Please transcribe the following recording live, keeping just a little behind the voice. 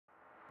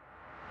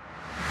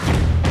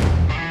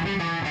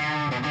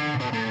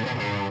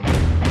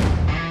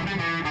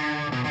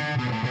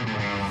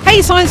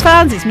Hey science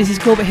fans, it's Mrs.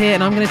 Corbett here,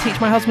 and I'm going to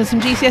teach my husband some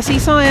GCSE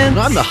science. And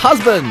I'm the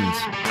husband.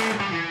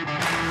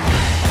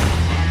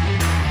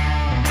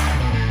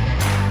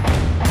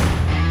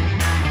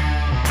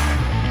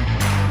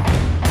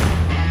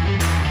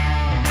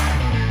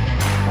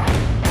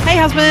 Hey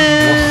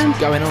husband. What's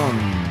going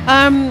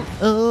on?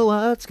 Oh,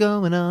 what's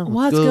going on?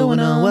 What's going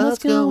on? What's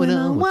going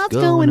on? What's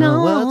going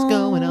on? What's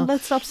going on?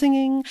 Let's stop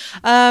singing.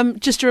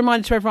 Just a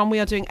reminder to everyone,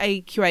 we are doing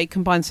AQA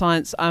combined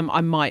science.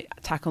 I might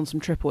tack on some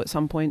triple at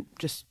some point.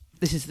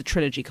 This is the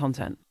trilogy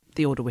content,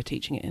 the order we're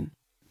teaching it in.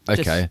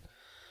 Okay.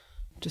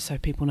 Just so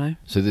people know.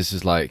 So this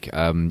is like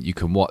you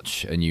can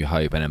watch A New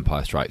Hope and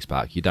Empire Strikes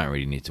Back. You don't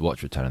really need to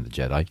watch Return of the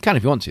Jedi. You can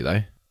if you want to,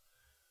 though.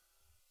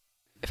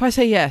 If I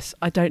say yes,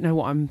 I don't know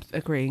what I'm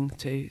agreeing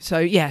to. So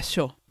yes,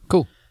 sure.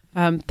 Cool.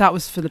 That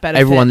was for the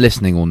benefit. Everyone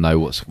listening will know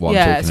what I'm talking about.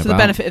 Yeah, it's for the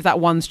benefit of that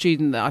one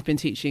student that I've been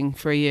teaching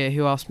for a year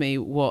who asked me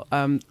what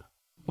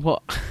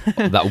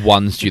that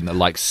one student that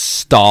likes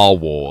Star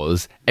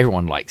Wars.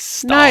 Everyone likes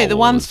Star Wars. No, the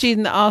one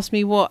student that asked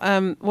me what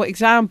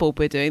exam board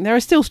we're doing. There are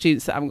still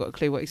students that haven't got a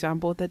clue what exam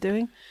board they're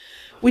doing.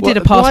 We did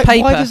a past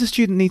paper. Why does a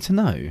student need to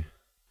know?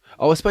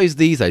 Oh, I suppose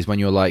these days when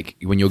you're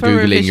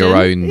Googling revision, your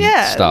own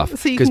stuff.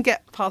 So you can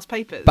get past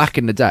papers. Back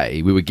in the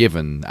day, we were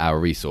given our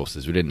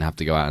resources. We didn't have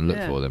to go out and look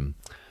for them.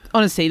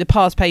 Honestly, the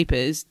past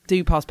papers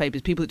do past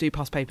papers. People that do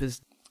past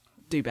papers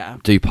do better.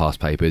 Do past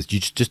papers. You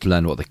just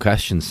learn what the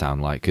questions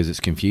sound like because it's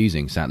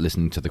confusing.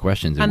 Listening to the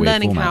questions in and weird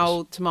learning formats.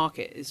 how to mark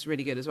it is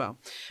really good as well.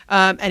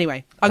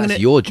 Anyway, that's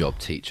your job,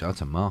 teacher,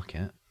 to mark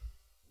it.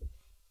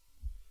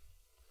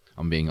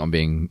 I'm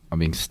being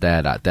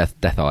stared at. Death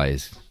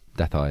eyes.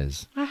 Death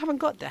eyes. I haven't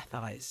got death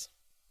eyes.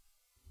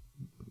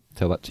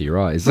 Tell that to your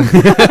eyes.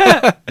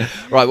 Right,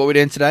 what are we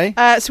doing today?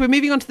 So we're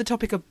moving on to the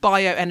topic of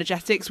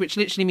bioenergetics, which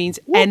literally means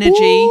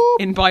energy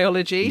in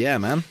biology. Yeah,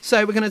 man.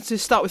 So we're going to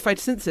start with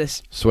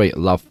photosynthesis. Sweet.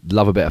 Love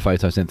a bit of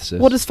photosynthesis.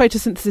 What does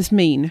photosynthesis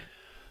mean?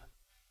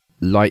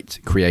 Light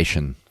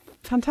creation.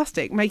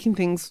 Fantastic. Making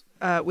things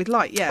with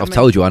light, yeah. I've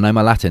told you, I know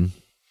my Latin.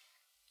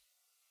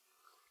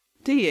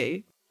 Do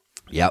you?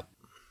 Yep.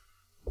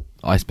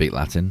 I speak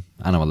Latin,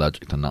 and I'm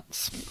allergic to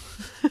nuts.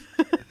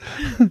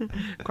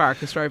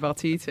 Quaricus Rovar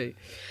to you too.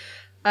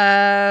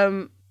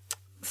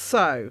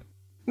 So,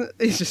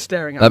 he's just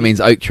staring at me. That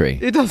means oak tree.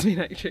 It does mean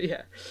oak tree,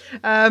 yeah.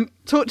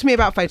 Talk to me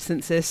about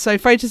photosynthesis. So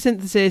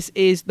photosynthesis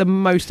is the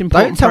most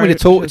important... Don't tell me to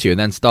talk to you and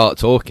then start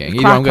talking.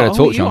 Either I'm going to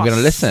talk to you, I'm going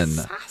to listen.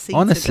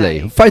 Honestly.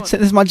 This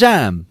is my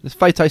jam. It's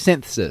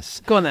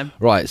photosynthesis. Go on then.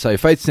 Right, so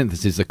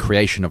photosynthesis is the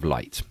creation of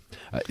light.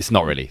 It's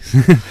not really.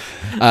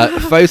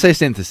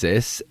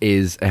 Photosynthesis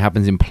it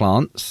happens in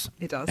plants.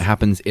 It does. It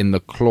happens in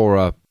the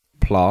chloroplasts.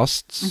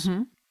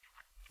 Mm-hmm.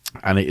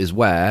 And it is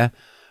where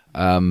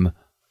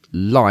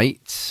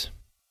light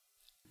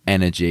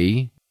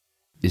energy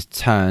is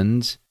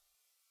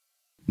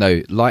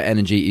light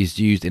energy is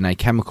used in a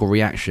chemical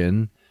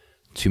reaction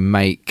to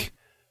make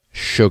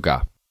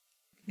sugar.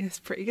 Yes,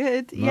 pretty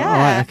good.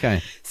 Yeah. Right,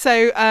 okay.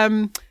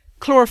 So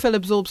chlorophyll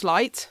absorbs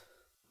light.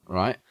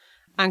 Right.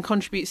 And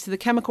contributes to the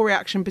chemical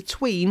reaction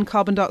between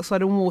carbon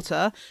dioxide and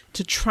water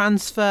to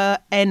transfer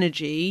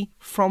energy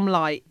from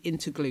light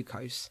into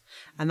glucose.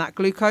 And that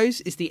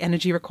glucose is the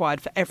energy required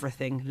for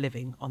everything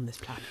living on this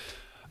planet.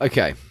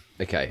 Okay.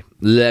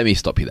 Let me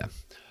stop you there.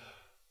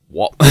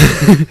 What?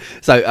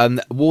 So,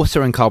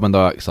 water and carbon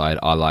dioxide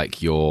are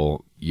like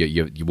your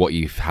what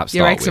you have start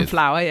your eggs with. And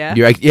flour, yeah.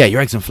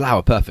 Your eggs and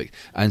flour, perfect.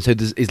 And so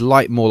is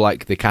light more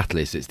like the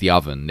catalyst? It's the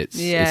oven.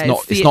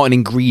 It's not an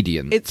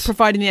ingredient. It's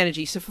providing the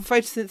energy. So for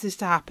photosynthesis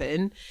to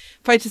happen,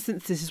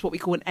 photosynthesis is what we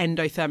call an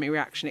endothermic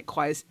reaction.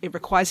 It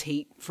requires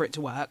heat for it to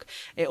work.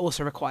 It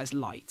also requires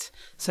light.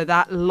 So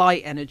that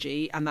light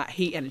energy and that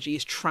heat energy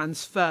is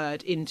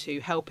transferred into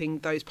helping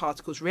those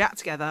particles react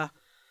together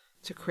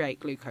to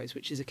create glucose,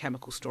 which is a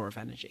chemical store of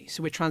energy.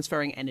 So we're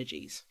transferring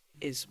energies.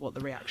 Is what the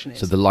reaction is.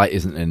 So the light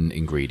isn't an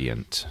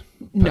ingredient.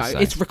 No,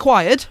 it's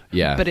required.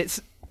 Yeah, but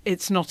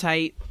it's not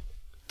a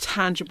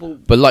tangible.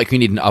 But like you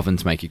need an oven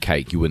to make a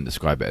cake, you wouldn't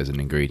describe it as an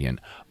ingredient.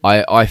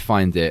 I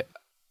find it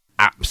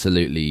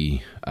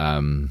absolutely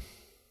incredible.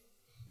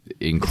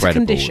 It's a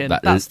condition.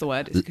 That's the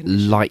word. It's a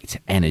condition.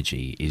 Light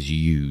energy is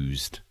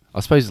used. I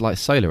suppose it's like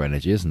solar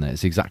energy, isn't it?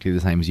 It's exactly the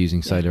same as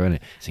using solar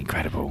energy. It's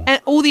incredible.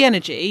 And all the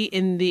energy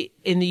in the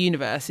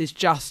universe is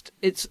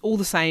it's all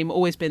the same,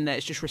 always been there,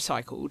 it's just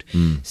recycled.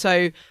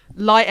 So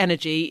light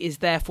energy is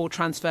therefore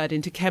transferred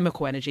into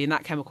chemical energy, and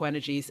that chemical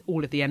energy is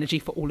all of the energy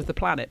for all of the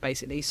planet,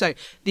 basically. So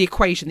the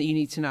equation that you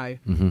need to know,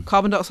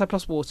 carbon dioxide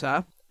plus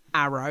water,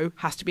 arrow,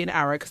 has to be an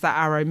arrow because that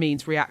arrow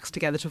means reacts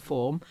together to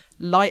form.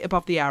 Light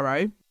above the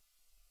arrow,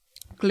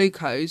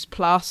 glucose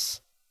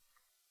plus...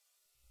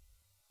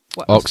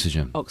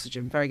 Oxygen.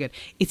 Oxygen, very good.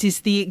 It is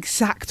the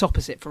exact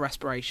opposite for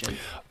respiration.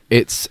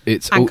 It's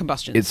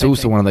combustion. It's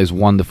also one of those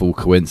wonderful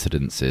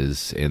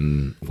coincidences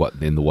in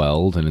the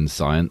world and in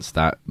science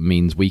that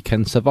means we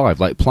can survive.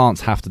 Like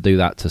plants have to do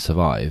that to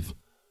survive.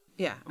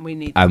 Yeah,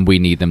 and we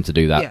need them to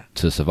do that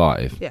to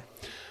survive. Yeah.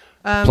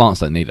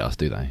 Plants don't need us,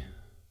 do they?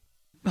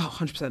 Oh,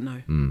 100%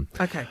 no.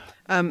 Okay.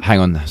 Hang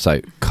on.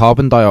 So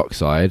carbon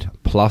dioxide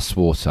plus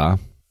water,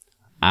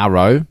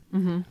 arrow,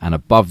 and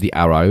above the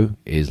arrow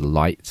is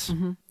light,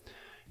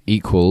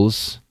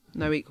 equals...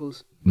 No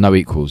equals. No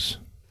equals.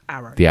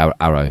 Arrow. The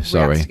arrow,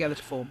 sorry. Reacts together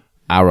to form.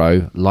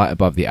 Arrow, light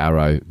above the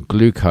arrow,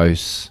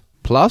 glucose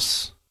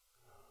plus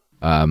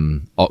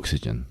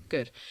oxygen.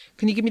 Good.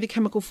 Can you give me the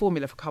chemical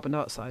formula for carbon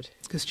dioxide?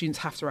 Because students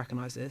have to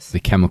recognise this. The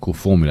chemical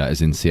formula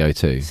is in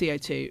CO2.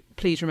 CO2.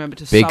 Please remember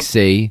to Big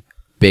C,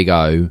 big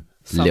O,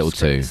 little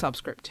 2.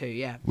 Subscript 2,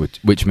 yeah.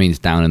 Which means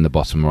down in the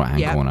bottom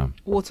right-hand corner.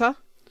 Water?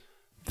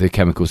 The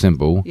chemical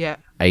symbol, Yeah.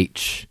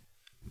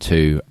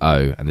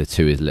 H2O, and the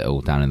 2 is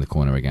little down in the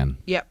corner again.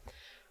 Yep.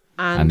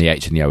 And the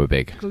H and the O are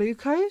big.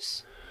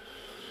 Glucose?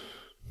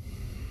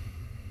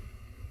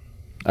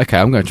 Okay,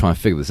 I'm going to try and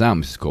figure this out,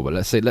 Mrs.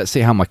 Corbett. Let's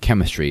see how my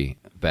chemistry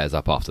bears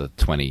up after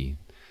 20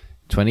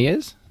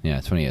 years?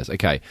 Yeah, 20 years.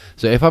 Okay,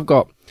 so if I've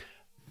got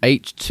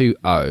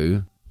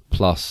H2O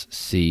plus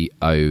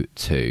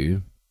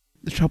CO2...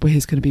 The trouble here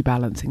is going to be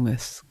balancing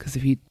this, because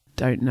if you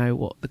don't know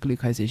what the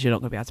glucose is, you're not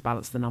going to be able to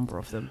balance the number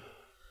of them.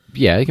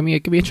 Yeah, give me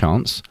a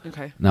chance.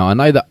 Okay. Now, I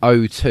know that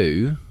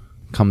O2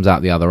 comes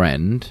out the other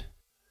end.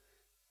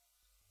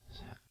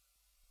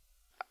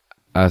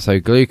 So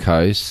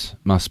glucose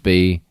must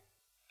be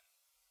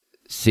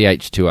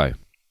CH2O.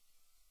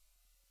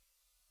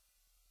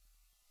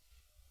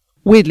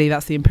 Weirdly,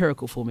 that's the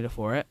empirical formula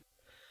for it.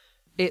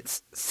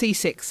 It's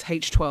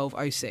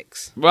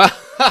C6H12O6. Right.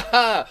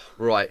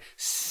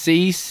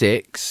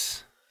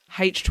 C6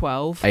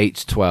 H12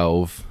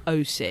 H12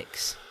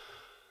 O6.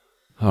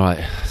 All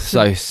right.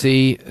 So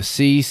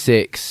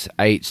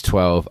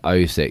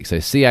C6H12O6. So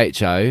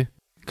CHO,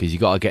 because you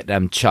got to get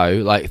them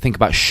cho. Like, think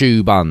about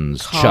shoe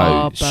buns.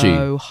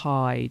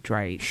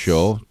 Carbohydrates.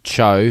 Sure.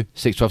 Cho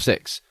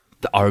 6126.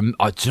 Do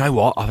you know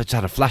what? I've just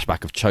had a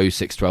flashback of Cho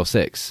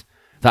 6126.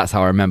 That's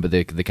how I remember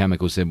the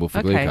chemical symbol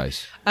for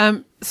glucose.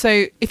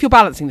 So if you're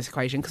balancing this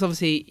equation, because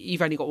obviously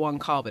you've only got one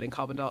carbon in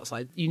carbon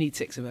dioxide, you need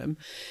 6 of them.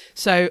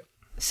 So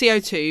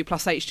CO2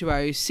 plus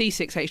H2O,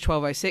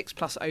 C6H12O6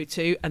 plus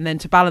O2, and then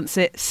to balance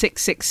it,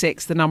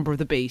 666, the number of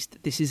the beast.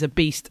 This is a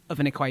beast of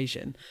an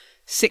equation.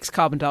 6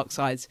 carbon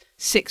dioxides,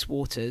 6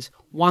 waters,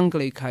 1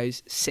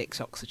 glucose, 6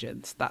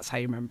 oxygens. That's how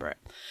you remember it.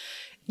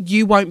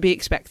 You won't be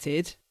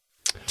expected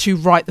to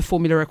write the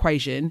formula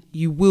equation.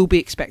 You will be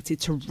expected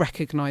to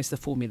recognise the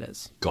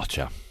formulas.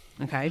 Gotcha.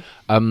 Okay.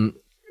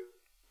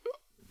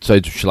 So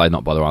shall I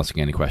not bother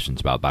asking any questions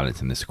about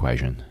balancing this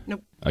equation?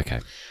 Nope. Okay.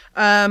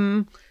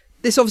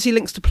 This obviously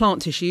links to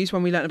plant tissues.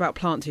 When we learn about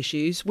plant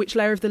tissues, which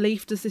layer of the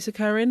leaf does this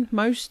occur in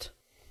most?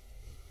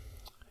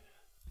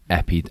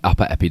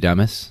 Upper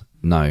epidermis?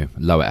 No.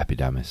 Lower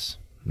epidermis?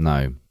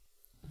 No.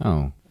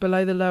 Oh.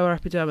 Below the lower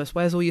epidermis.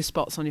 Where's all your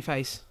spots on your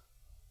face?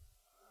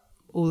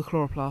 All the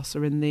chloroplasts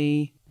are in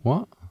the...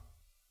 What?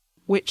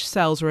 Which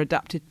cells are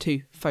adapted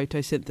to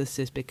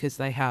photosynthesis because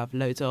they have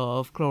loads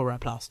of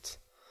chloroplasts?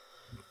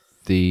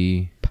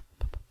 The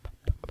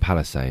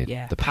palisade.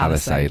 Yeah, the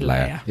palisade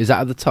layer. layer. Is that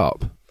at the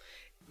top?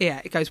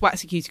 Yeah, it goes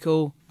waxy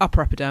cuticle,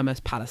 upper epidermis,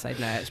 palisade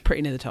layer. It's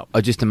pretty near the top.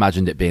 I just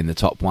imagined it being the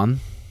top one.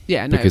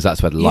 Yeah, no. Because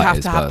that's where the light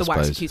is. You have to have the I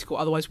waxy suppose. cuticle,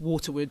 otherwise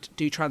water would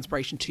do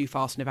transpiration too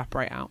fast and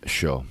evaporate out.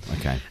 Sure,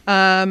 okay.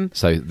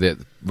 So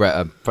the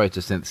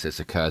photosynthesis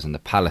occurs in the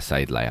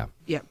palisade layer.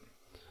 Yep.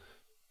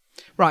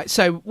 Right,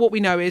 so what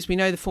we know is we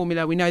know the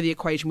formula, we know the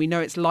equation, we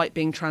know it's light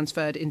being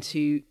transferred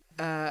into...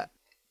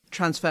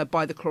 transferred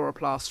by the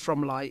chloroplast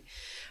from light.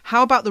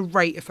 How about the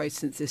rate of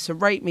photosynthesis? So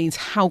rate means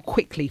how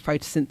quickly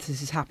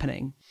photosynthesis is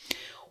happening.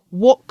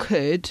 What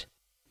could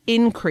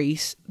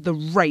increase the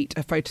rate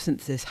of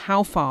photosynthesis?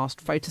 How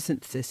fast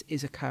photosynthesis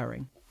is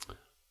occurring?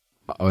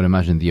 I would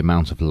imagine the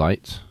amount of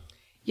light.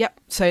 Yep.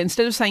 So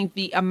instead of saying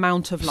the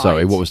amount of light...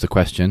 Sorry, what was the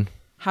question?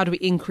 How do we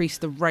increase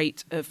the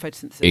rate of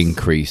photosynthesis?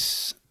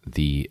 Increase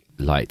the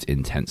light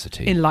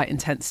intensity. In light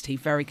intensity.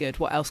 Very good.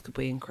 What else could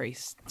we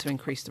increase to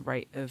increase the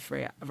rate of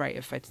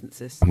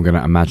photosynthesis? I'm going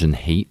to imagine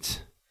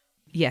heat.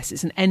 Yes,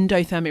 it's an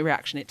endothermic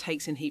reaction. It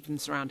takes in heat from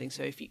the surroundings.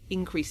 So if you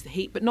increase the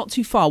heat, but not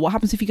too far, what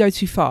happens if you go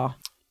too far?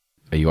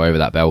 Are you over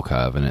that bell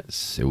curve and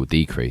it will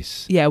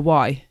decrease? Yeah,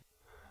 why?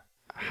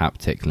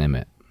 Haptic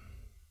limit.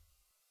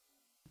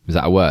 Is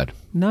that a word?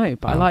 No,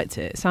 but I liked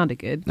it. It sounded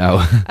good.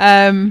 No.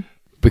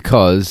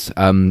 Because...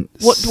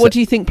 what do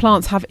you think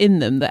plants have in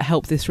them that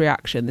help this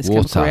reaction, this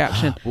water. chemical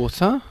reaction?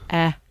 Water?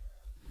 Air.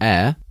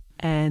 Air?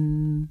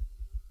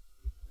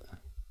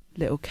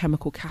 Little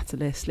chemical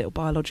catalysts, little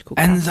biological...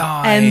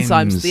 Enzymes.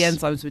 Enzymes. The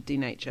enzymes would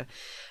denature.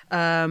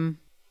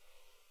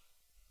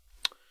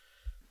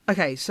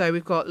 Okay, so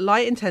we've got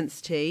light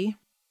intensity,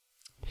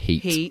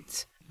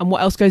 heat, and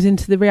what else goes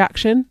into the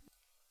reaction?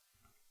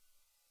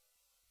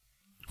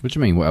 What do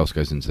you mean, what else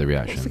goes into the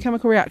reaction? What's the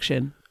chemical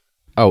reaction?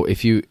 Oh,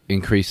 if you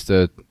increase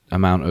the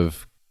amount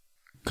of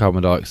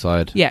carbon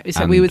dioxide... Yeah,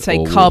 so we would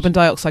say carbon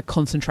dioxide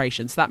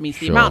concentration. So that means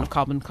the amount of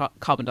carbon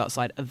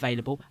dioxide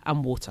available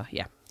and water,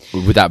 yeah.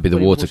 Would that be the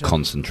water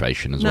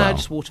concentration as well? No,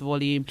 just water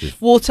volume.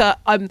 Water.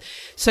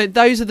 So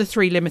those are the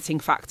 3 limiting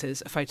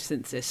factors of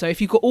photosynthesis. So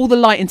if you've got all the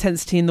light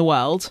intensity in the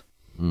world,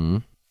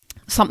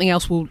 something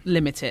else will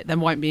limit it. There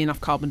won't be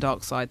enough carbon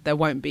dioxide. There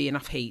won't be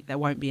enough heat. There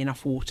won't be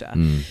enough water.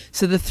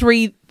 So the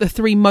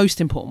three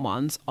most important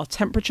ones are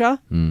temperature,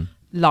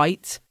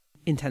 light,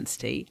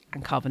 intensity,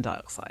 and carbon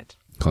dioxide.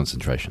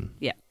 Concentration.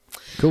 Yeah.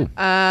 Cool.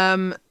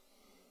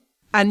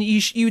 And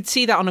you would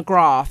see that on a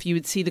graph. You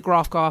would see the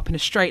graph go up in a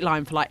straight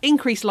line for like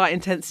increased light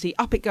intensity.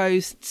 Up it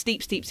goes,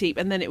 steep, steep, steep.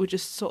 And then it would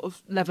just sort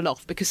of level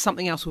off because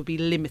something else would be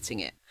limiting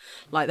it.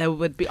 Like there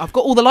would be, I've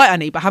got all the light I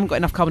need, but I haven't got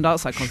enough carbon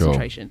dioxide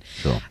concentration.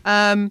 Sure.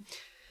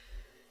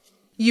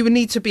 You would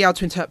need to be able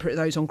to interpret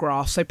those on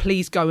graphs. So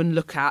please go and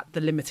look at the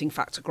limiting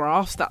factor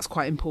graphs. That's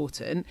quite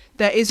important.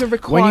 There is a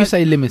required... When you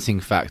say limiting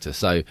factor,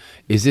 so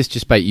is this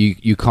just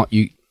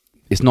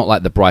it's not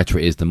like the brighter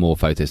it is, the more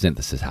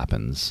photosynthesis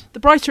happens. The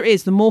brighter it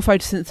is, the more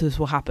photosynthesis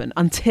will happen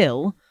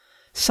until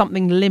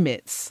something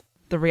limits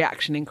the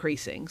reaction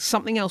increasing.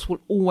 Something else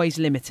will always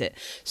limit it.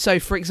 So,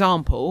 for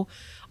example,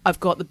 I've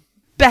got the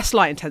best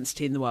light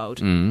intensity in the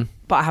world,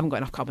 but I haven't got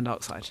enough carbon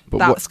dioxide. But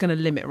that's going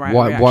to limit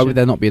reaction. Why would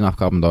there not be enough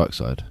carbon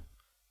dioxide?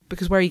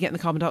 Because where are you getting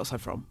the carbon dioxide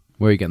from?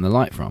 Where are you getting the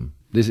light from?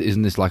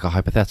 Isn't this like a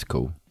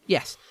hypothetical?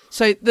 Yes.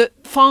 So the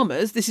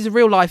farmers, this is a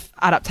real life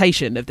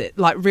adaptation of this,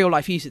 like real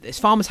life use of this.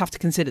 Farmers have to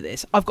consider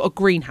this. I've got a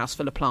greenhouse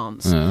full of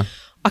plants. Yeah.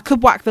 I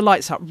could whack the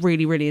lights up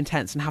really, really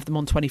intense and have them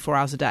on 24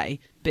 hours a day.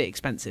 Bit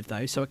expensive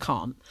though, so I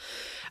can't.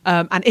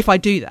 And if I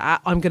do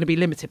that, I'm going to be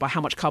limited by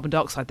how much carbon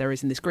dioxide there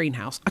is in this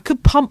greenhouse. I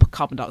could pump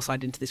carbon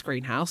dioxide into this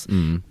greenhouse,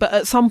 but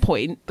at some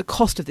point, the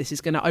cost of this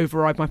is going to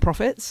override my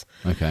profits.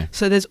 Okay.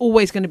 So there's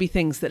always going to be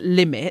things that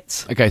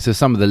limit. Okay, so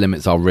some of the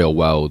limits are real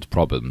world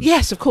problems.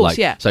 Yes, of course,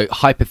 yeah. So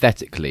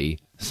hypothetically,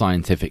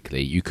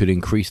 scientifically, you could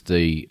increase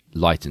the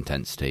light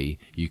intensity,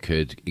 you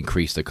could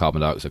increase the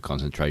carbon dioxide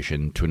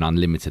concentration to an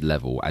unlimited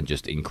level and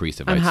just increase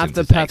the photosynthesis and have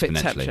the perfect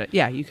exponentially. temperature.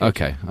 Yeah, you could.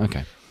 Okay.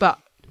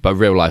 But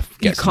real life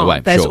gets you can't. in the way.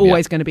 There's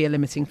always going to be a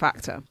limiting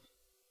factor.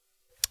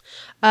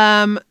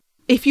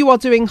 If you are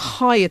doing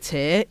higher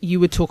tier, you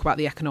would talk about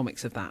the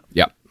economics of that.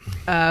 Yep.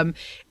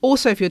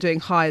 Also, if you're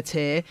doing higher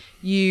tier,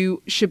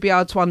 you should be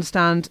able to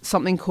understand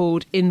something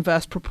called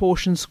inverse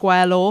proportion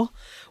square law,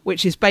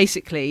 which is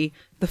basically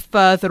the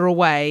further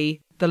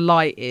away the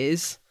light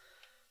is,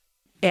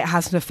 it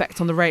has an effect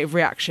on the rate of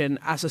reaction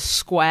as a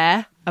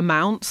square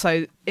amount.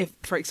 So if,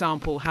 for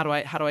example, how do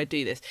I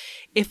do this?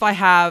 If I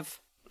have,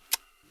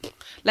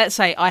 let's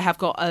say I have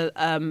got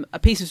a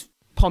piece of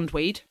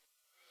pondweed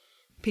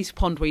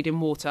in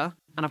water,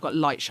 and I've got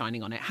light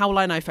shining on it. How will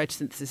I know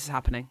photosynthesis is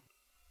happening?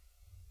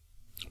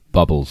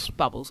 Bubbles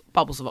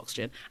of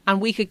oxygen.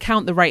 And we could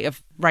count the rate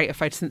of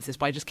photosynthesis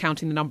by just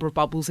counting the number of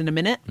bubbles in a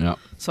minute. Yeah.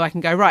 So I can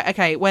go, right,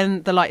 okay,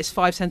 when the light is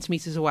 5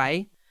 centimetres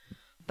away,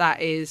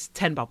 that is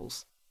 10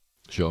 bubbles.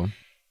 Sure.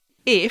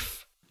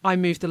 If I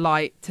move the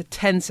light to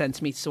 10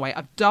 centimetres away,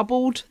 I've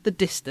doubled the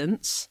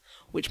distance,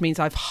 which means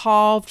I've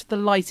halved the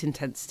light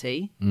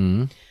intensity.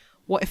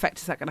 What effect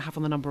is that going to have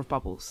on the number of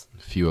bubbles?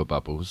 Fewer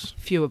bubbles.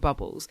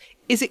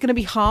 Is it going to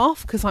be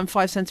half because I'm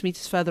 5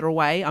 centimetres further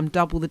away? I'm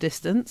double the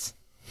distance?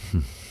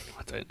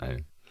 I don't know.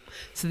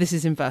 So this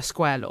is inverse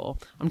square law.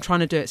 I'm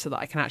trying to do it so that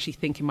I can actually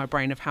think in my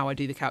brain of how I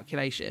do the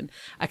calculation.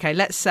 Okay,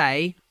 let's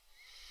say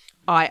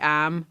I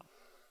am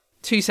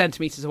 2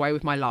 centimetres away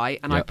with my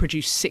light and I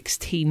produce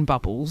 16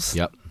 bubbles.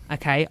 Yep.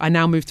 Okay, I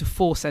now move to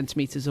 4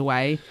 centimetres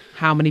away.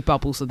 How many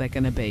bubbles are there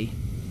going to be?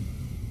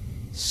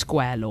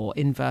 Square law,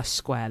 inverse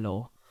square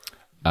law.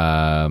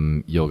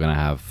 You're going to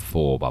have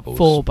 4 bubbles.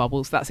 4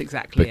 bubbles, that's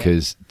exactly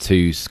because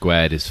 2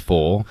 squared is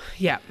 4.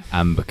 Yeah.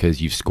 And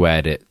because you've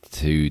squared it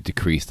to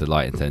decrease the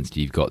light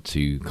intensity, you've got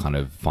to kind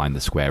of find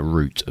the square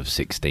root of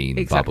 16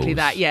 exactly bubbles.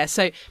 That, yeah.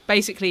 So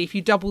basically, if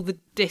you double the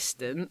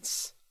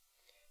distance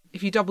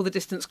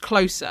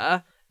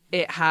closer,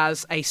 it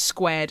has a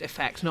squared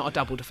effect, not a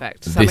doubled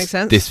effect. Does that make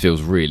sense? This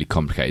feels really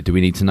complicated. Do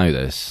we need to know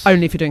this?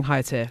 Only if you're doing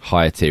higher tier.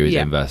 Higher tier is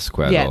inverse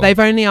square law. Yeah, they've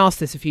only asked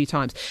this a few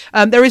times.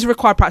 There is a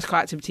required practical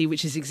activity,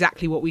 which is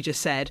exactly what we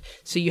just said.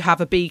 So you have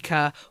a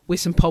beaker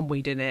with some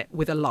pondweed in it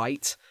with a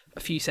light a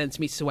few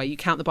centimetres away. You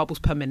count the bubbles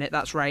per minute,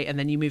 that's right, and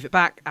then you move it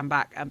back and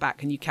back and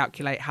back, and you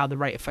calculate how the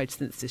rate of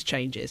photosynthesis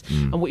changes.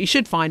 And what you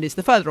should find is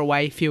the further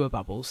away, fewer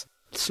bubbles.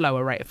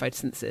 Slower rate of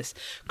photosynthesis.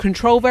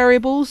 Control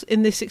variables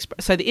in this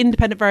so the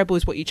independent variable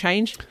is what you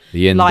change.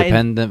 The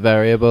independent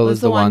variable is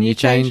the one you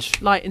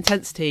change. Light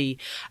intensity.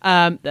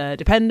 The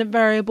dependent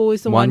variable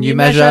is the one you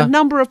measure.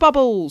 Number of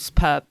bubbles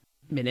per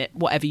minute,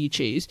 whatever you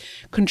choose.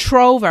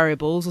 Control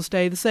variables will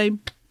stay the same.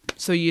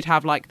 So you'd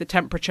have like the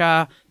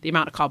temperature, the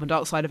amount of carbon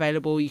dioxide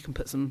available. You can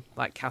put some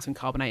like calcium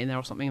carbonate in there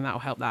or something, and that will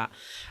help that.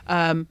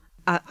 And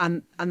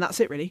that's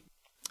it really.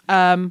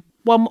 What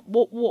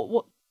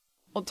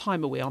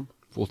time are we on?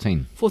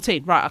 14.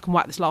 Right, I can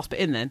whack this last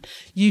bit in then.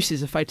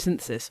 Uses of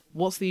photosynthesis.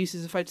 What's the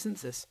uses of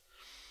photosynthesis?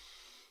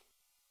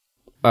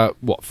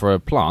 What, for a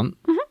plant?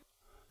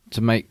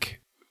 To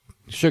make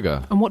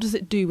sugar. And what does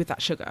it do with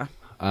that sugar?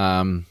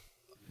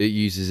 It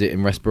uses it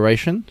in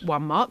respiration.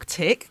 1 mark,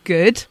 tick,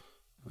 good.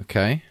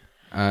 Okay.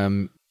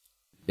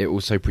 It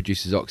also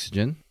produces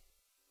oxygen.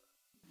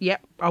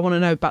 Yep, I want to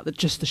know about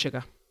just the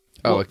sugar.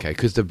 Oh, okay,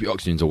 because the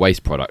oxygen's a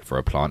waste product for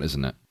a plant,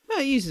 isn't it? No,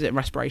 it uses it in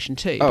respiration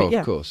too. Oh, but yeah.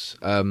 of course.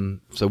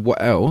 So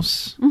what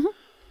else?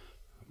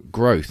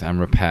 Growth and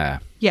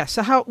repair. Yeah.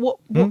 So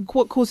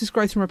what causes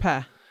growth and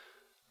repair?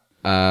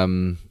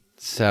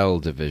 Cell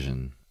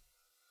division.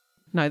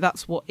 No,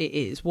 that's what it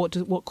is.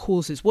 What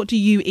causes? What do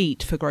you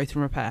eat for growth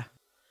and repair?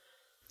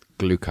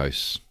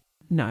 Glucose.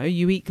 No,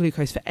 you eat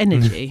glucose for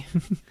energy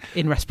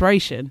in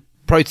respiration.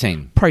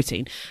 Protein.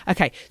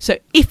 Okay, so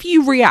if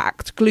you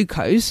react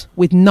glucose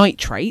with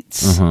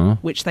nitrates,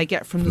 which they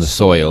get from the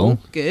soil,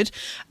 good.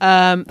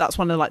 That's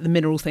one of like the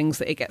mineral things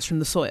that it gets from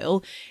the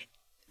soil.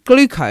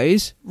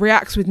 Glucose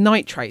reacts with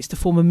nitrates to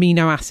form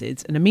amino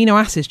acids, and amino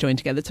acids join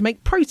together to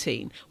make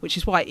protein, which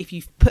is why if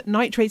you put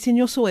nitrates in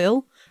your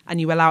soil and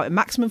you allow it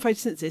maximum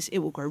photosynthesis, it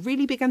will grow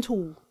really big and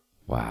tall.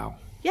 Wow.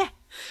 Yeah.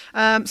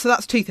 So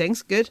that's two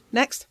things. Good.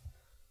 Next.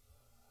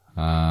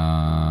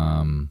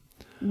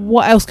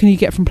 What else can you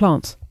get from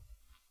plants?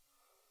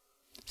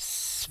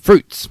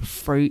 Fruits.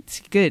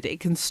 Fruits. Good.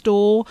 It can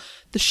store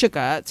the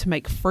sugar to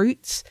make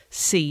fruits,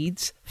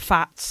 seeds,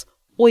 fats,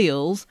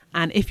 oils,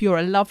 and if you're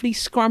a lovely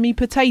scrummy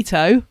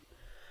potato,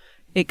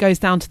 it goes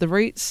down to the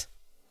roots.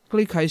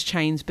 Glucose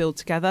chains build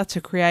together to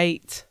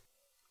create...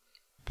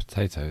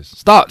 Potatoes.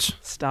 Starch.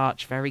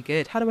 Starch. Very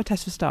good. How do I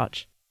test for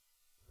starch?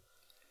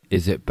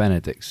 Is it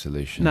Benedict's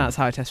solution? No, that's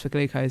how I test for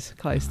glucose.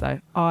 Close,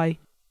 though.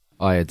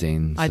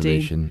 Iodine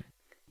solution.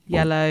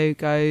 Yellow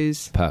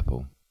goes...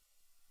 Purple.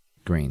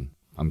 Green.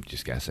 I'm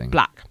just guessing.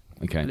 Black.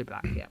 Okay. Blue,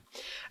 black,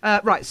 yeah.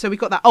 Right, so we've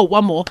got that. Oh,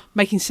 one more.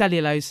 Making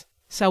cellulose.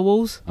 Cell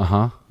walls.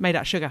 Made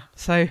out of sugar.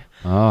 So...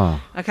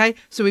 Okay,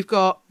 so we've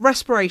got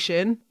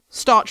respiration,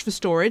 starch for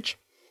storage,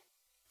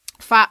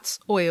 fats,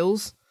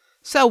 oils,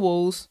 cell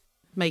walls,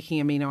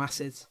 making amino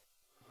acids.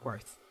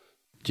 Growth.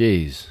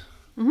 Jeez.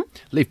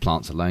 Leave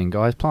plants alone,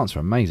 guys. Plants are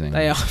amazing.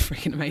 They are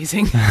freaking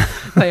amazing.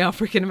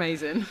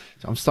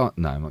 I'm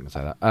starting... No, I'm not going to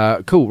say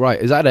that. Cool, right.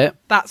 Is that it?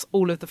 That's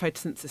all of the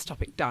photosynthesis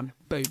topic done.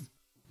 Boom.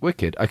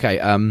 Wicked. Okay.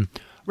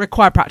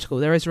 Required practical.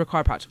 There is a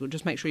required practical.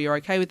 Just make sure you're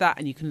okay with that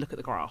and you can look at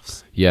the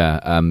graphs.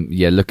 Yeah.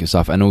 Look at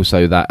stuff. And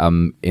also that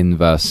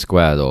inverse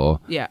square law.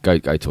 Yeah. Go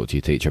talk to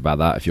your teacher about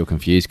that if you're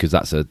confused, because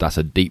that's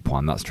a deep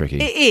one. That's tricky.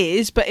 It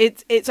is, but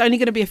it's only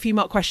going to be a few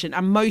mark question,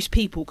 and most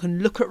people can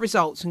look at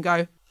results and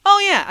go, oh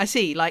yeah, I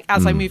see. Like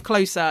as I move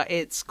closer,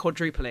 it's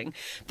quadrupling.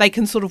 They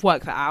can sort of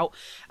work that out.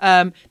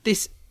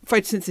 This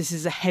photosynthesis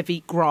is a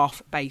heavy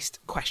graph-based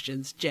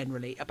questions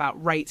generally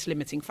about rates,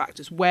 limiting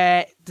factors.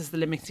 Where does the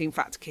limiting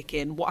factor kick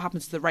in? What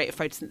happens to the rate of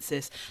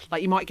photosynthesis?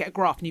 Like you might get a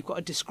graph and you've got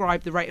to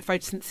describe the rate of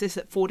photosynthesis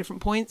at 4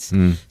 different points.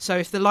 So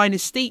if the line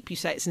is steep, you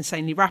say it's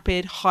insanely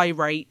rapid, high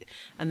rate,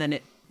 and then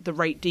the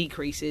rate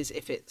decreases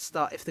if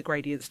the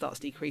gradient starts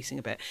decreasing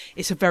a bit.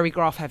 It's a very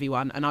graph-heavy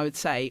one, and I would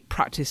say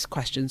practice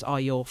questions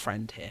are your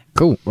friend here.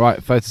 Cool.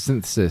 Right.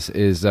 Photosynthesis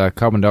is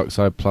carbon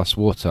dioxide plus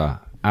water.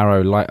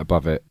 Arrow light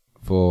above it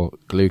for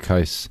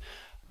glucose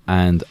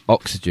and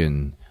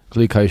oxygen.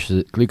 Glucose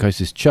is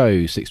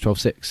CHO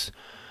 612.6.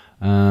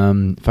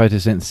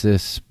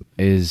 Photosynthesis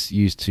is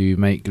used to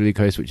make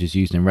glucose, which is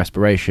used in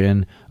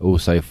respiration,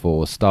 also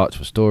for starch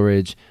for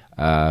storage,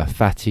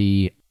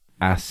 fatty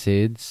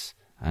acids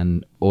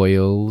and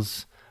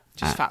oils.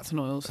 Just fats and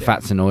oils.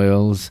 Fats and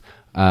oils.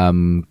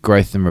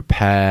 Growth and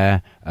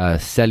repair,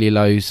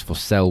 cellulose for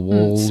cell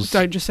walls. So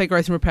don't just say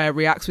growth and repair.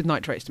 Reacts with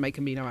nitrates to make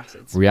amino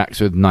acids. Reacts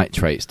with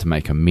nitrates to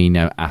make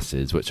amino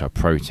acids, which are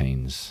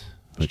proteins.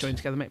 Which join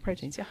together make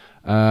proteins, yeah.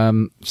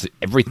 So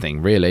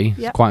everything, really. Yep.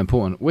 It's quite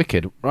important.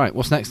 Wicked. Right,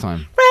 what's next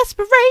time?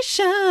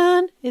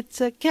 Respiration.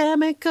 It's a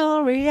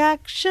chemical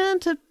reaction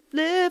to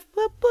live.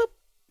 Whoop, whoop.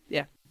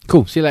 Yeah.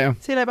 Cool. See you later.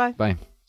 See you later. Bye. Bye.